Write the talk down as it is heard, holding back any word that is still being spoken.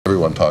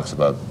everyone talks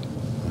about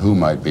who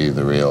might be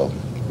the real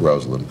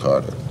Rosalynn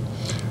Carter.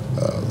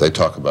 They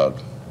talk about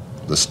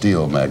the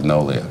steel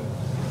magnolia.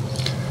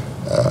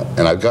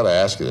 And I've got to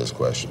ask you this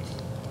question.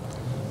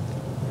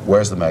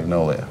 Where's the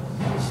magnolia?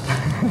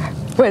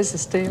 Where's the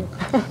steel?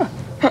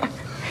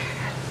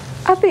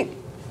 I think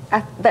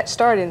that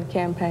started in the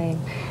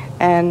campaign.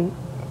 And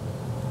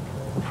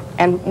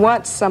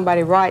once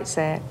somebody writes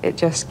that, it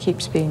just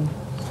keeps being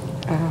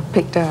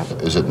picked up.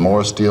 Is it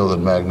more steel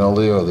than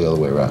magnolia or the other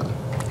way around?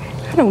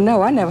 I don't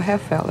know. I never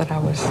have felt that I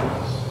was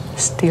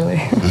steely.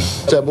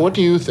 So, what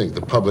do you think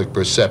the public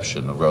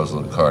perception of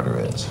Rosalynn Carter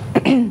is?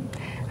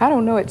 I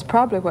don't know. It's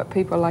probably what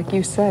people like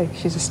you say.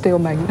 She's a steel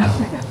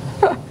magnolia.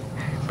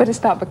 But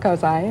it's not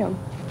because I am.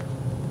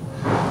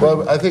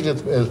 Well, I think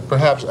it's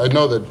perhaps, I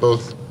know that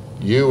both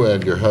you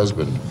and your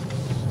husband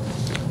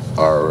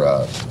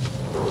are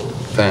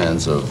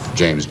fans of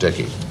James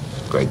Dickey,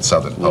 great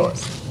Southern poet.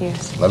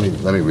 Yes. Let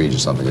me read you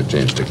something that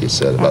James Dickey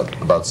said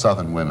about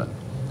Southern women.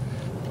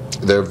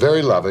 They're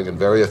very loving and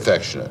very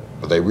affectionate,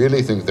 but they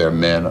really think their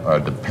men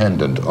are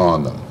dependent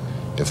on them.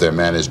 If their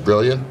man is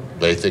brilliant,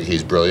 they think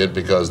he's brilliant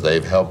because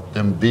they've helped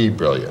him be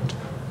brilliant.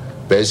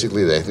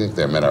 Basically, they think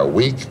their men are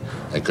weak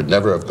and could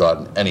never have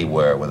gotten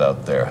anywhere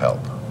without their help.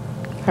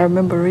 I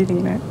remember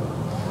reading that.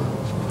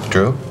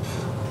 True?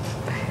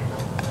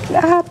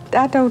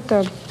 I don't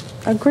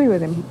agree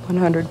with him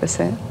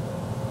 100%.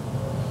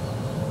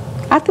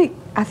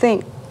 I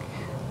think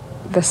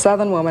the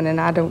Southern woman,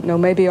 and I don't know,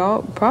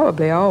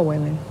 probably all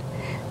women,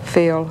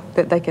 feel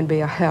that they can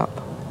be a help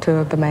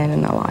to the man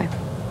in their life.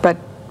 But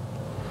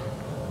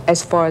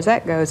as far as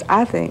that goes,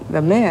 I think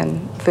the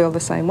men feel the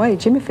same way.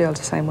 Jimmy feels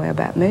the same way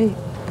about me.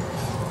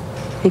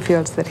 He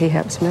feels that he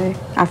helps me.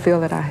 I feel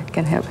that I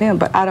can help him,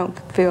 but I don't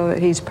feel that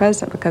he's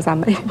president because I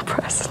made him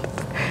president.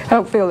 I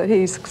don't feel that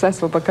he's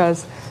successful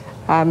because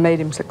I made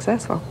him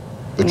successful.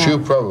 But you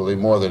probably,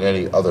 more than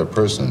any other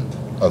person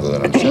other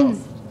than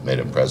himself, made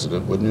him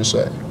president, wouldn't you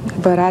say?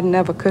 But I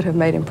never could have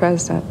made him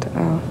president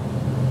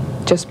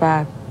just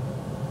by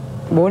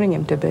wanting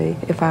him to be,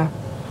 if I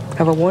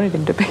ever wanted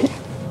him to be.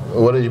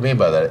 What do you mean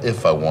by that,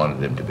 if I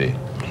wanted him to be?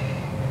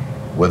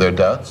 Were there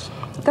doubts?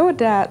 There were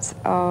doubts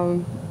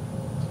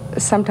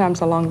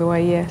sometimes along the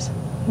way, yes.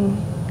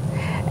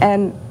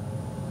 And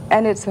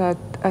it's a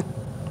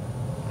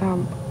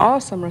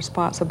awesome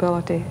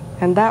responsibility,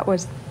 and that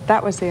was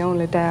the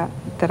only doubt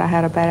that I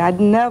had about it. I'd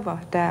never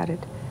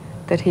doubted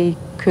that he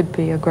could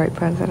be a great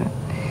president.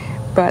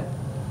 But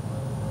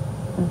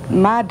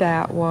my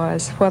doubt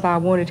was whether I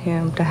wanted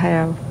him to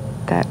have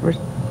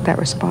that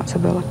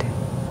responsibility.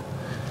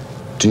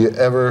 Do you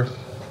ever,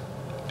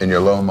 in your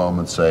low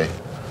moments, say,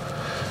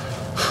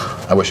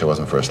 I wish I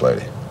wasn't First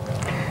Lady?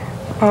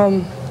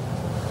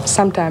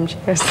 Sometimes,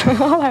 yes.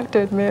 I'll have to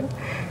admit.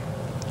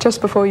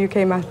 Just before you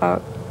came, I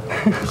thought.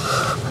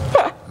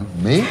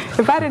 Me?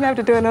 If I didn't have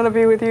to do an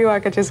interview with you, I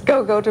could just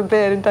go to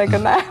bed and take a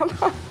nap.